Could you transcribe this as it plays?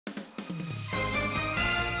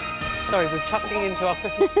Sorry, we're tucking into our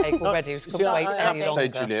Christmas cake already. Just couldn't wait I any have to say,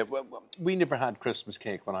 longer. Juliet, we never had Christmas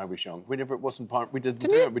cake when I was young. We never, it wasn't part, we didn't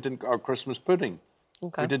do it. We didn't, our Christmas pudding.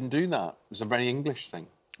 Okay. We didn't do that. It was a very English thing.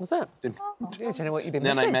 Was it? Didn't, I don't know what you've been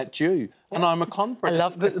then missing. I met you, and I'm a convert. I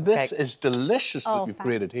love Christmas This cake. is delicious what you've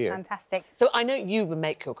created here. Fantastic. So I know you would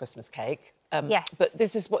make your Christmas cake. Yes. But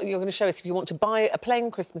this is what you're going to show us if you want to buy a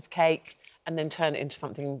plain Christmas cake and then turn it into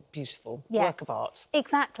something beautiful, work of art.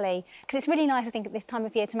 Exactly, because it's really nice, I think, at this time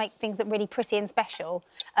of year to make things that are really pretty and special.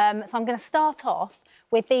 So I'm going to start off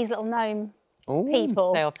with these little gnome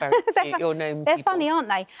people. They are very cute, your gnome They're people. funny, aren't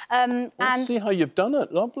they? Let's see how you've done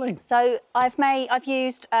it. Lovely. So I've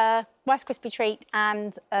used a Rice Krispie treat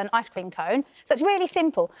and an ice cream cone. So it's really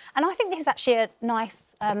simple. And I think this is actually a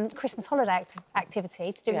nice Christmas holiday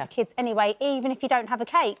activity to do with the kids anyway, even if you don't have a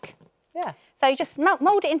cake. Yeah. So you just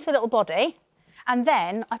mould it into a little body, and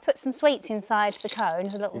then I put some sweets inside the cone.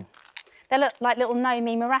 They look like little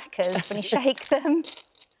gnomey maracas when you shake them.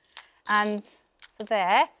 And so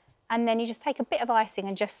there. And then you just take a bit of icing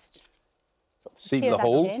and just sort of Seal seal the that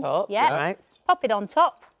hole. in. Top, Yeah. right. Pop it on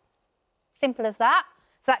top. Simple as that.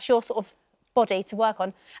 So that's your sort of body to work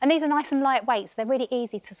on. And these are nice and lightweight, so they're really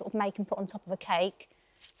easy to sort of make and put on top of a cake.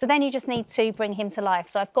 So then you just need to bring him to life.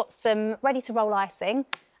 So I've got some ready-to-roll icing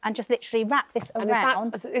and just literally wrap this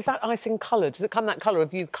around. Is that icing coloured? Does it come that colour?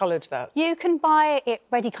 Have you coloured that? You can buy it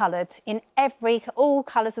ready coloured in all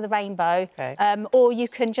colours of the rainbow. Okay. Or you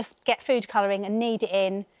can just get food colouring and knead it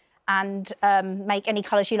in and make any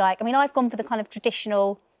colours you like. I mean, I've gone for the kind of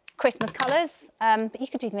traditional Christmas colours, but you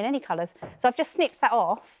could do them in any colours. So I've just snipped that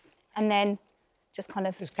off and then just kind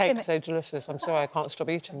of... This cake's so delicious. I'm sorry, I can't stop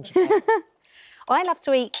eating. I love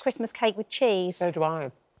to eat Christmas cake with cheese. So do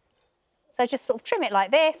I. So just sort of trim it like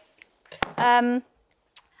this. And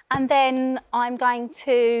then I'm going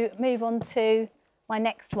to move on to my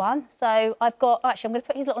next one. So I've got... Actually, I'm going to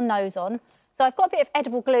put his little nose on. So I've got a bit of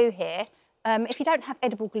edible glue here. If you don't have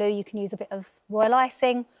edible glue, you can use a bit of royal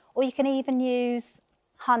icing, or you can even use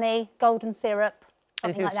honey, golden syrup,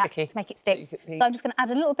 something like that sticky. to make it stick. So I'm just going to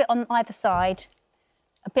add a little bit on either side,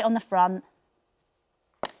 a bit on the front,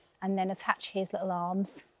 and then attach his little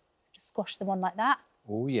arms. Just squash them on like that.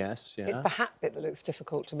 Oh yes, yeah. It's the hat bit that looks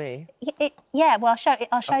difficult to me. Yeah, well,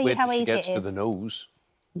 I'll show you how easy gets it is. to the nose.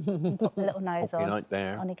 Put the little nose on. Right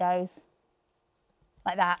there. On he goes,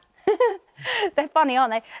 like that. They're funny,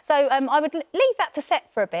 aren't they? So I would leave that to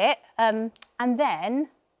set for a bit, and then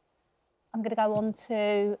I'm going to go on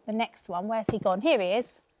to the next one. Where's he gone? Here he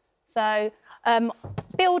is. So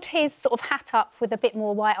build his sort of hat up with a bit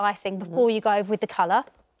more white icing before you go over with the colour.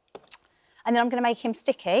 And then I'm going to make him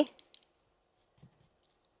sticky.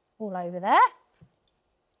 All over there.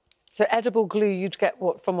 So edible glue you'd get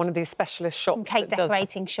what from one of these specialist shops? From cake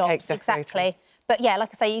decorating shops, exactly. But yeah, like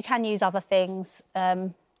I say, you can use other things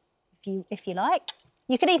if you like.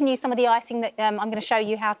 You could even use some of the icing that I'm going to show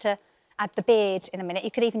you how to add the beard in a minute.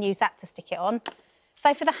 You could even use that to stick it on.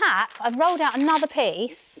 So for the hat, I've rolled out another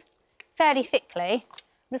piece fairly thickly.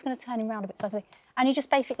 I'm just going to turn him around a bit so I can... And you just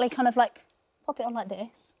basically kind of like pop it on like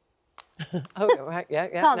this. Oh, right, yeah.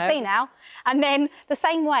 Can't see now. And then the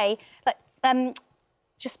same way, like,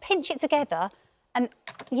 just pinch it together and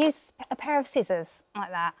use a pair of scissors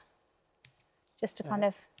like that, just to kind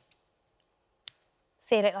of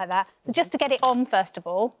seal it like that. So just to get it on first of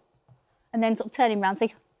all, and then sort of turn him around,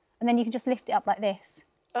 and then you can just lift it up like this.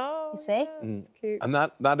 Oh, you see? Cute. And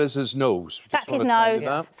that is his nose. That's his nose.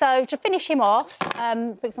 So to finish him off,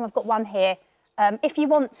 for example, I've got one here. If you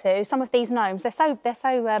want to, some of these gnomes, they're so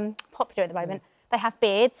popular at the moment. They have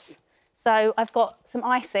beards. So I've got some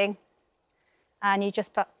icing, and you just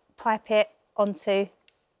pipe it onto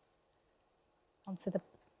the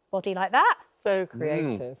body like that. So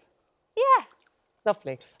creative. Yeah.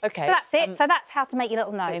 Lovely. OK. So that's it. So that's how to make your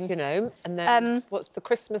little gnomes. You know, and then what's the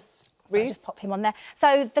Christmas so wreath? I'll just pop him on there.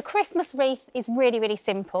 So the Christmas wreath is really, really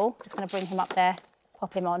simple. Just going to bring him up there,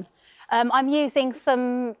 pop him on. I'm using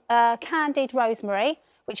some candied rosemary,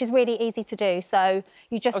 which is really easy to do. So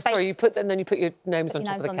you just... Oh, sorry, and then you put your gnomes on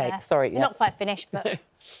top of the cake. There. Sorry, yes. They're not quite finished, but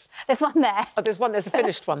there's one there. Oh, there's a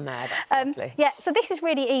finished one there. That's lovely. Yeah, so this is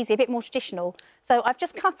really easy, a bit more traditional. So I've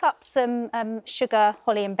just cut up some sugar,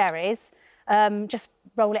 holly and berries. Just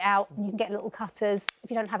roll it out and you can get little cutters.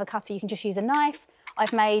 If you don't have a cutter, you can just use a knife.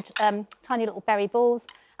 I've made tiny little berry balls,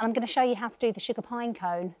 and I'm going to show you how to do the sugar pine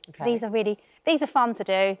cone. Okay. So these are fun to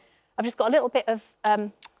do. I've just got a little bit of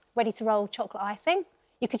ready-to-roll chocolate icing.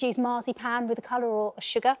 You could use marzipan with a colour or a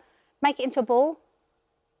sugar. Make it into a ball,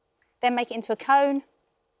 then make it into a cone,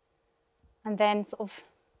 and then sort of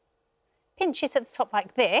pinch it at the top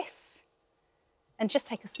like this, and just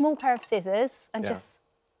take a small pair of scissors and just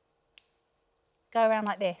go around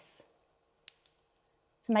like this.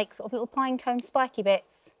 to make sort of little pine cone spiky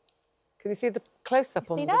bits. Can you see the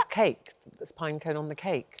close-up on the cake? That's pine cone on the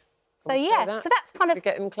cake. So yeah, so that's kind of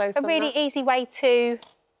a really easy way to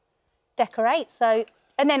decorate. So,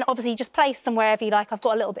 and then obviously just place them wherever you like. I've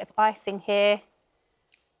got a little bit of icing here,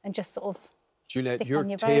 and just sort of. Juliet, your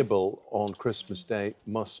table on Christmas Day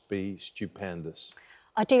must be stupendous.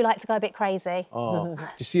 I do like to go a bit crazy. Oh,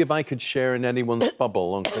 you see, if I could share in anyone's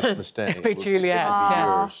bubble on Christmas Day, it would be Juliet.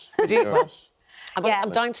 Yours.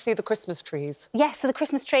 I'm dying to see the Christmas trees. Yes, so the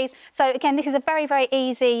Christmas trees. So again, this is a very, very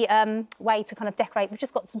easy way to kind of decorate. We've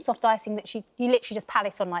just got some soft icing that you literally just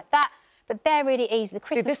palace on like that. But they're really easy. The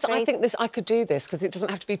Christmas trees. I think I could do this because it doesn't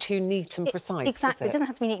have to be too neat and precise. Exactly, it doesn't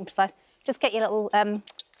have to be neat and precise. Just get your little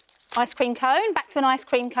ice cream cone, back to an ice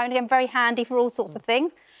cream cone. Again, very handy for all sorts of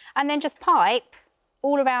things. And then just pipe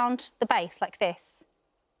all around the base like this.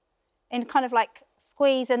 In kind of like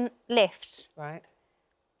squeeze and lift. Right.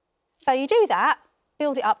 So you do that,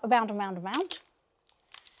 build it up around and round and round.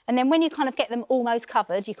 And then when you kind of get them almost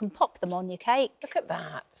covered, you can pop them on your cake. Look at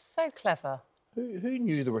that, so clever. Who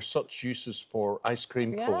knew there were such uses for ice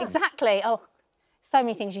cream cones? Exactly. Oh, so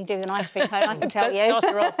many things you can do with an ice cream cone, I can tell you. Start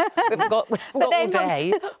her off. We've got all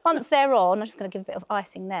day. Once they're on, I'm just going to give a bit of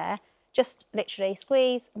icing there. Just literally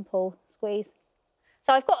squeeze and pull, squeeze.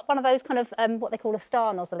 So I've got one of those kind of, what they call a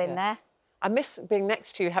star nozzle in there. I miss being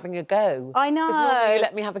next to you having a go. I know. Because normally you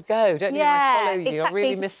let me have a go, don't you? I follow you. Exactly. I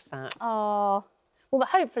really miss that. Oh. Well, but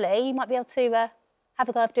hopefully you might be able to have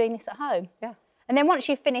a go of doing this at home. Yeah. And then once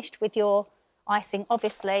you've finished with your icing,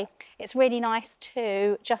 obviously, it's really nice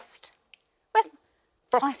to just... Where's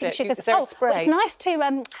icing sugars? Well, it's nice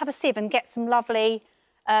to have a sieve and get some lovely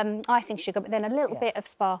icing sugar, but then a little bit of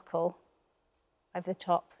sparkle over the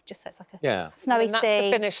top, just so it's like a snowy sea. That's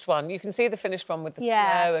the finished one. You can see the finished one with the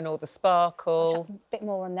snow and all the sparkle. A bit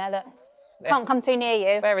more on there, look. Can't come too near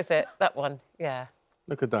you. Where is it? That one, yeah.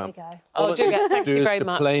 Look at that. There you go. Oh, Juliet, thank you very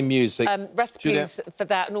much. Play music. Recipes for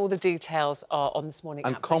that and all the details are on this morning.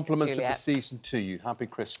 And compliments of the season to you. Happy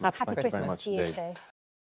Christmas. Happy Christmas to you too.